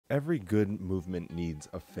Every good movement needs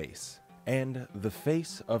a face, and the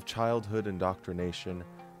face of childhood indoctrination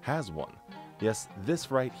has one. Yes,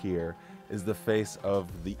 this right here is the face of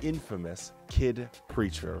the infamous kid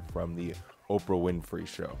preacher from the Oprah Winfrey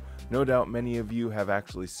show. No doubt many of you have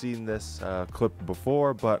actually seen this clip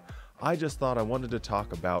before, but I just thought I wanted to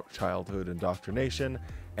talk about childhood indoctrination,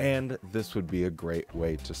 and this would be a great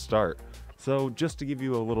way to start. So just to give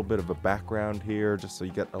you a little bit of a background here, just so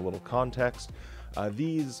you get a little context,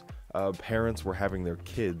 these parents were having their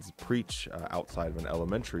kids preach outside of an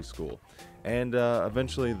elementary school, and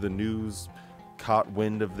eventually the news caught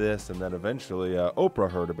wind of this, and then eventually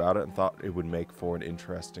Oprah heard about it and thought it would make for an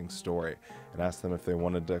interesting story and asked them if they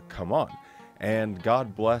wanted to come on. And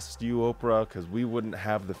God blessed you, Oprah, because we wouldn't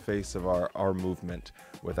have the face of our movement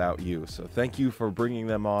without you. So thank you for bringing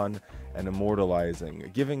them on and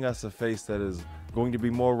immortalizing, giving us a face that is going to be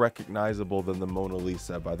more recognizable than the Mona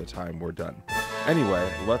Lisa by the time we're done.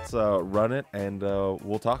 Anyway, let's run it and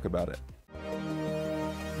we'll talk about it.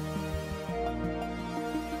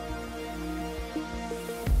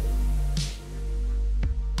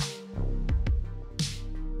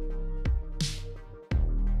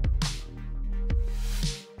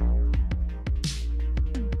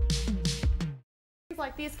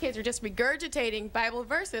 Like these kids are just regurgitating Bible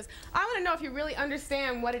verses. I want to know if you really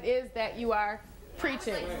understand what it is that you are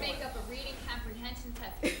preaching. I'd like to make up a reading comprehension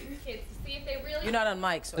test for these kids to see if they really. You're not on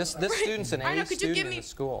mic. So this student's an A student in the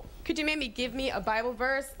school. Could you maybe give me a Bible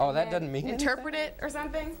verse? Oh, that doesn't mean interpret it or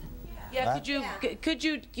something. Yeah, could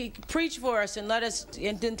you preach for us and let us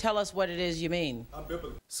and then tell us what it is you mean?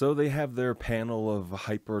 So they have their panel of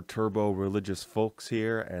hyper turbo religious folks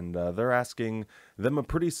here, and they're asking them a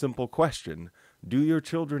pretty simple question. Do your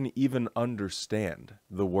children even understand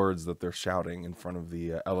the words that they're shouting in front of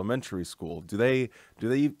the elementary school? Can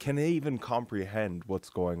they even comprehend what's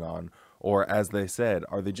going on? Or as they said,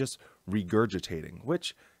 are they just regurgitating?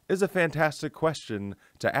 Which is a fantastic question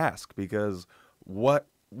to ask, because what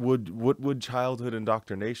would childhood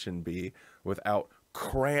indoctrination be without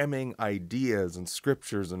cramming ideas and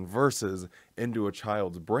scriptures and verses into a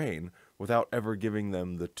child's brain without ever giving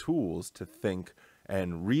them the tools to think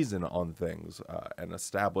and reason on things and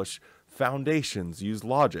establish foundations, use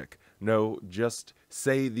logic? No, just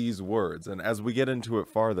say these words. And as we get into it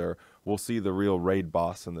farther, we'll see the real raid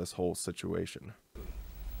boss in this whole situation.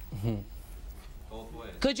 Both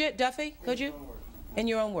ways. Could you, Duffy? Could you? In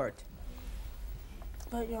your own words.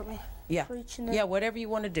 But you want me preaching it? Yeah, whatever you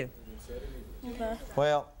want to do. Okay.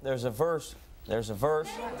 Well, there's a verse. There's a verse.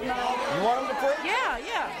 You want him to preach? Yeah.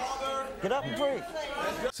 Get up and preach.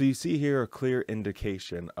 So you see here a clear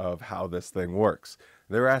indication of how this thing works.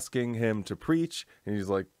 They're asking him to preach, and he's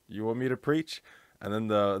like, you want me to preach? And then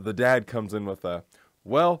the dad comes in with a,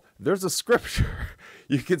 well, there's a scripture.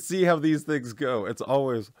 You can see how these things go. It's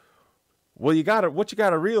always, well, what you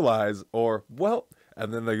gotta realize, or, well,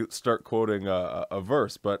 and then they start quoting a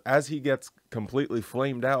verse. But as he gets completely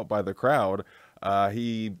flamed out by the crowd,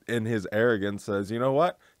 he, in his arrogance, says, you know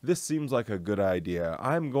what? This seems like a good idea.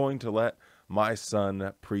 I'm going to let my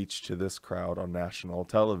son preach to this crowd on national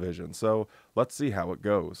television. So let's see how it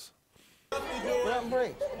goes.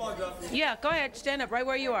 Yeah, go ahead. Stand up right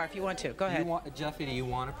where you are if you want to. Go ahead. Jeffy, do you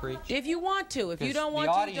want to preach? If you want to. If you don't want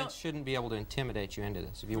to, the audience shouldn't be able to intimidate you into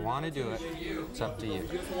this. If you want to do it, it's up to you.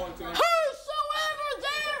 Whosoever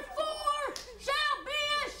therefore shall be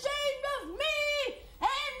ashamed of me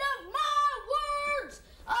and of my words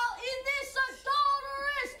in this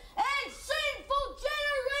adulterous and sinful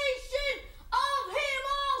generation, of him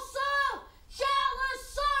also shall the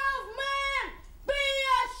Son of Man be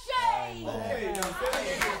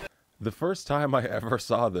ashamed. The first time I ever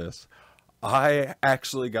saw this, I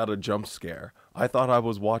actually got a jump scare. I thought I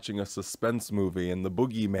was watching a suspense movie and the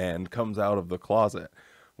boogeyman comes out of the closet.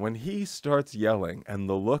 When he starts yelling and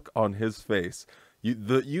the look on his face,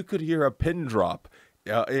 you could hear a pin drop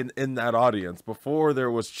in that audience before there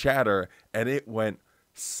was chatter, and it went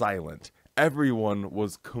silent. Everyone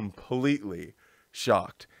was completely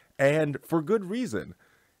shocked, and for good reason.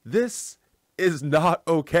 This is not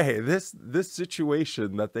okay. This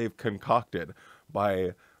situation that they've concocted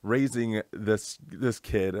by raising this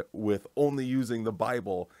kid with only using the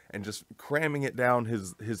Bible and just cramming it down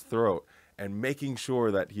his throat and making sure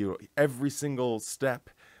that every single step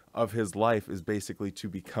of his life is basically to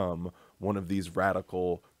become one of these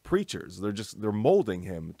radical preachers. They're molding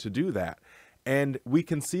him to do that. And we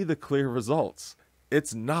can see the clear results.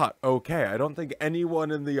 It's not okay. I don't think anyone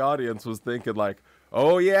in the audience was thinking like,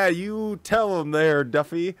 oh yeah, you tell him there,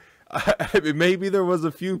 Duffy. I mean, maybe there was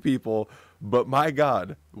a few people, but my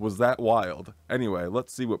God, was that wild. Anyway,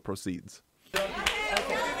 let's see what proceeds.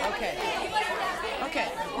 Okay.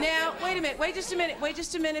 Now, wait a minute. Wait just a minute. Wait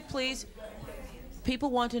just a minute, please. People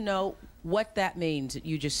want to know what that means that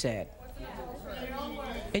you just said.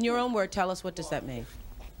 In your own word, tell us, what does that mean?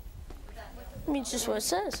 It means just what it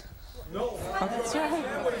says.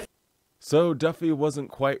 So Duffy wasn't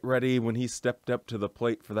quite ready when he stepped up to the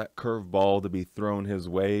plate for that curveball to be thrown his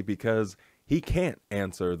way, because he can't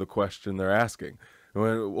answer the question they're asking.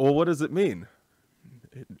 Well, what does it mean?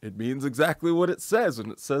 It means exactly what it says,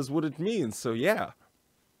 and it says what it means, so yeah.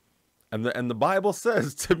 And the Bible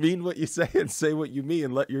says to mean what you say and say what you mean,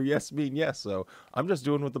 and let your yes mean yes. So I'm just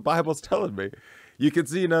doing what the Bible's telling me. You can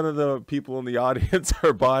see none of the people in the audience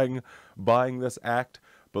are buying this act,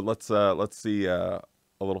 but let's see a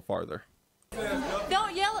little farther.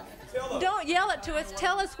 Don't yell it to us.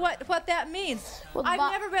 Tell us what that means. Well,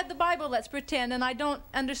 I've never read the Bible, let's pretend, and I don't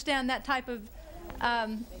understand that type of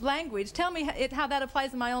language. Tell me how that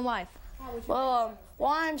applies in my own life. Well,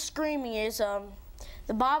 why I'm screaming is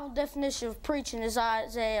the Bible definition of preaching is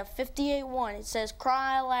Isaiah 58:1. It says,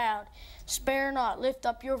 "Cry aloud, spare not, lift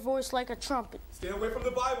up your voice like a trumpet." Stay away from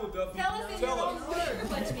the Bible, Duffy. Tell us in your own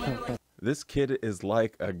words. This kid is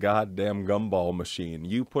like a goddamn gumball machine.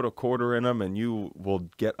 You put a quarter in him and you will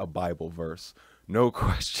get a Bible verse. No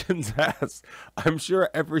questions asked. I'm sure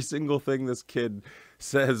every single thing this kid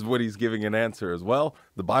says when he's giving an answer is, well,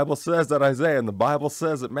 the Bible says that Isaiah, and the Bible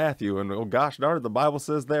says that Matthew, and oh gosh darn it, the Bible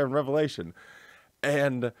says there in Revelation.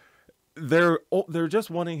 And they're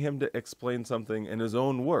just wanting him to explain something in his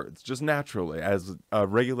own words, just naturally, as a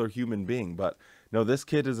regular human being. But no, this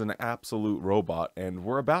kid is an absolute robot, and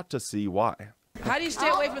we're about to see why. How do you stay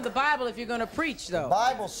away from the Bible if you're going to preach, though? The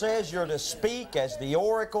Bible says you're to speak as the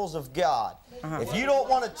oracles of God. If you don't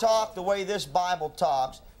want to talk the way this Bible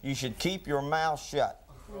talks, you should keep your mouth shut.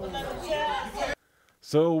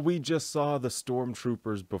 So we just saw the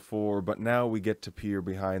stormtroopers before, but now we get to peer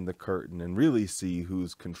behind the curtain and really see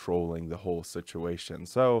who's controlling the whole situation.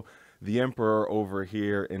 So the Emperor over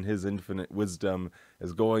here, in his infinite wisdom,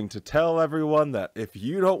 is going to tell everyone that if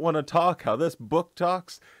you don't want to talk how this book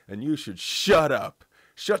talks, then you should shut up.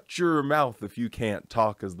 Shut your mouth if you can't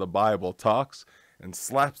talk as the Bible talks, and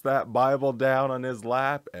slaps that Bible down on his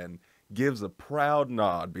lap and gives a proud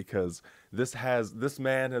nod, because this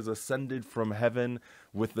man has ascended from heaven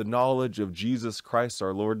with the knowledge of Jesus Christ,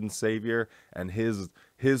 our Lord and Savior, and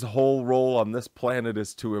his whole role on this planet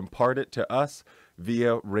is to impart it to us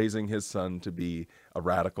via raising his son to be a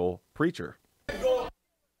radical preacher.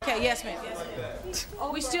 Okay, yes, ma'am.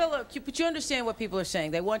 We still, but you understand what people are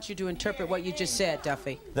saying. They want you to interpret what you just said,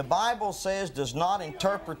 Duffy. The Bible says, does not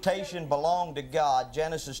interpretation belong to God?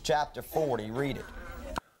 Genesis chapter 40. Read it.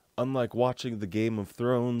 Unlike watching the Game of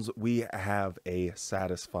Thrones, we have a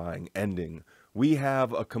satisfying ending. We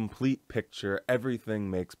have a complete picture.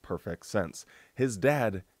 Everything makes perfect sense. His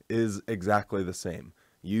dad is exactly the same.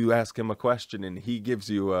 You ask him a question and he gives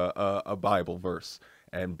you a Bible verse.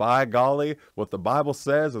 And by golly, what the Bible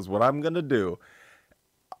says is what I'm going to do.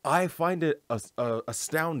 I find it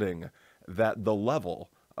astounding that the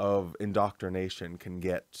level of indoctrination can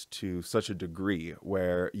get to such a degree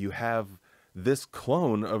where you have this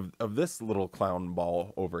clone of this little clown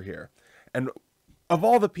ball over here. And of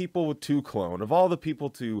all the people to clone, of all the people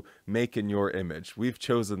to make in your image, we've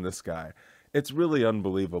chosen this guy. It's really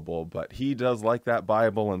unbelievable, but he does like that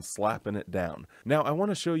Bible and slapping it down. Now, I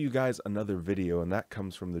want to show you guys another video, and that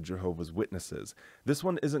comes from the Jehovah's Witnesses. This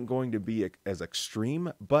one isn't going to be as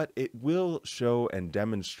extreme, but it will show and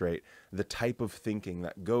demonstrate the type of thinking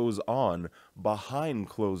that goes on behind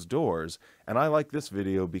closed doors. And I like this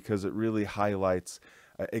video because it really highlights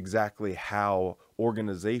exactly how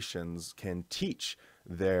organizations can teach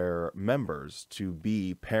their members to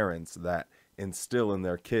be parents that instill in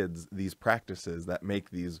their kids these practices that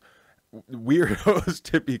make these weirdos,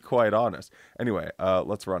 to be quite honest. Anyway,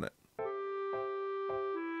 let's run it.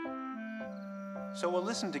 So we'll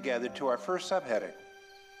listen together to our first subheading,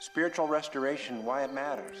 Spiritual Restoration, Why It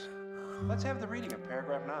Matters. Let's have the reading of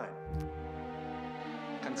paragraph 9.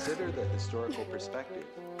 Consider the historical perspective.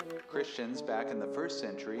 Christians back in the first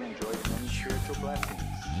century enjoyed many spiritual blessings.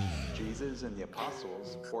 Jesus and the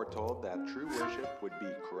apostles foretold that true worship would be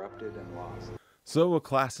corrupted and lost. So a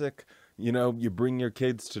classic, you know, you bring your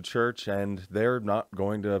kids to church and they're not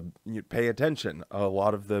going to pay attention. A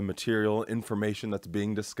lot of the material information that's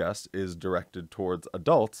being discussed is directed towards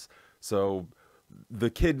adults. So the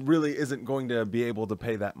kid really isn't going to be able to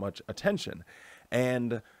pay that much attention.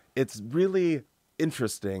 And it's really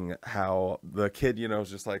interesting how the kid, you know, is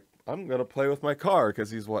just like, I'm going to play with my car,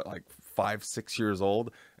 because he's what, like 5, 6 years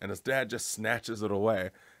old, and his dad just snatches it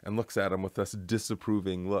away and looks at him with this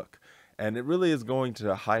disapproving look. And it really is going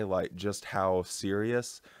to highlight just how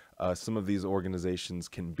serious some of these organizations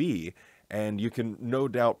can be, and you can no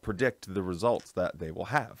doubt predict the results that they will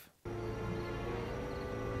have.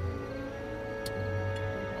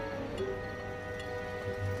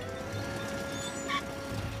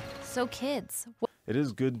 So kids, It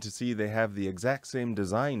is good to see they have the exact same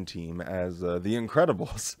design team as The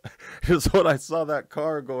Incredibles. Just when I saw that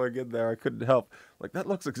car going in there, I couldn't help. Like, that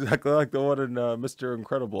looks exactly like the one in Mr.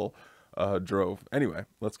 Incredible drove. Anyway,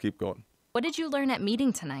 let's keep going. what did you learn at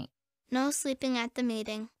meeting tonight? No sleeping at the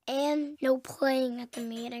meeting. And no playing at the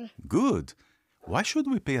meeting. Good. Why should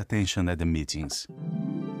we pay attention at the meetings?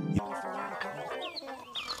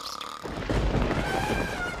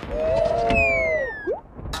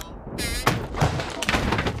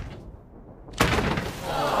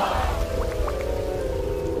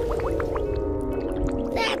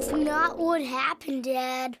 That's not what happened,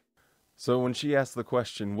 Dad. So when she asked the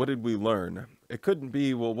question, what did we learn? It couldn't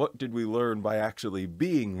be, well, what did we learn by actually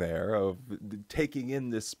being there, of taking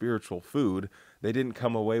in this spiritual food? They didn't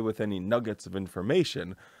come away with any nuggets of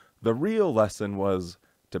information. The real lesson was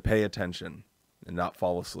to pay attention and not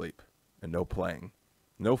fall asleep, and no playing.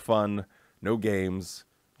 No fun, no games,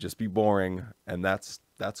 just be boring, and that's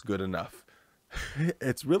good enough.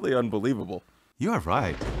 It's really unbelievable. You are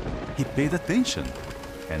right. He paid attention,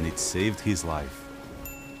 and it saved his life.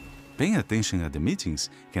 Paying attention at the meetings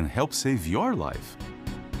can help save your life.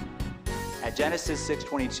 At Genesis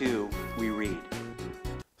 6:22, we read,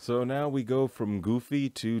 So now we go from goofy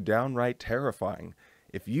to downright terrifying.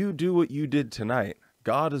 If you do what you did tonight,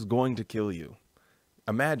 God is going to kill you.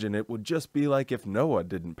 Imagine it would just be like if Noah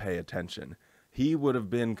didn't pay attention. He would have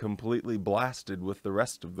been completely blasted with the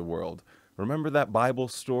rest of the world. Remember that Bible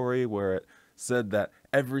story where it said that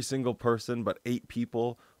every single person but 8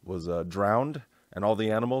 people was drowned? And all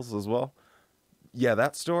the animals as well? Yeah,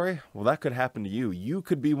 that story? Well, that could happen to you. You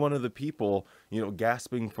could be one of the people,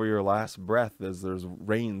 gasping for your last breath as there's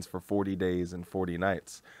rains for 40 days and 40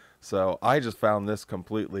 nights. So I just found this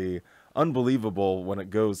completely unbelievable when it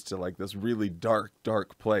goes to like this really dark,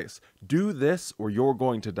 dark place. Do this or you're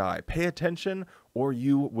going to die. Pay attention or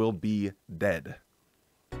you will be dead.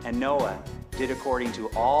 and Noah did according to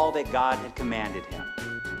all that God had commanded him.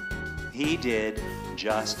 He did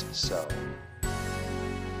just so.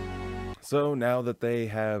 So now that they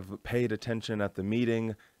have paid attention at the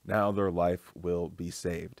meeting, now their life will be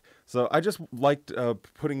saved. So I just liked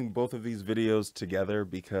putting both of these videos together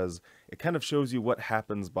because it kind of shows you what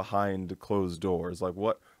happens behind closed doors, like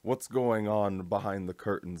what's going on behind the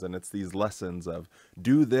curtains. And it's these lessons of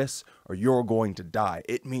do this or you're going to die.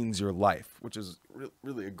 It means your life, which is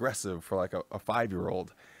really aggressive for like a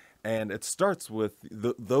 5-year-old. And it starts with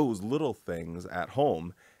those little things at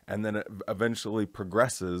home. And then it eventually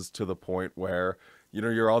progresses to the point where, you know,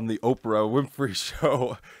 you're on the Oprah Winfrey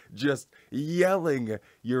show just yelling.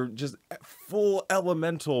 You're just full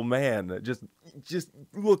elemental man. Just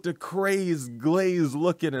looked a crazed, glazed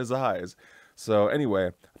look in his eyes. So anyway,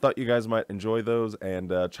 I thought you guys might enjoy those.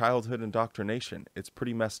 And childhood indoctrination, it's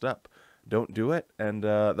pretty messed up. Don't do it. And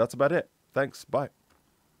that's about it. Thanks. Bye.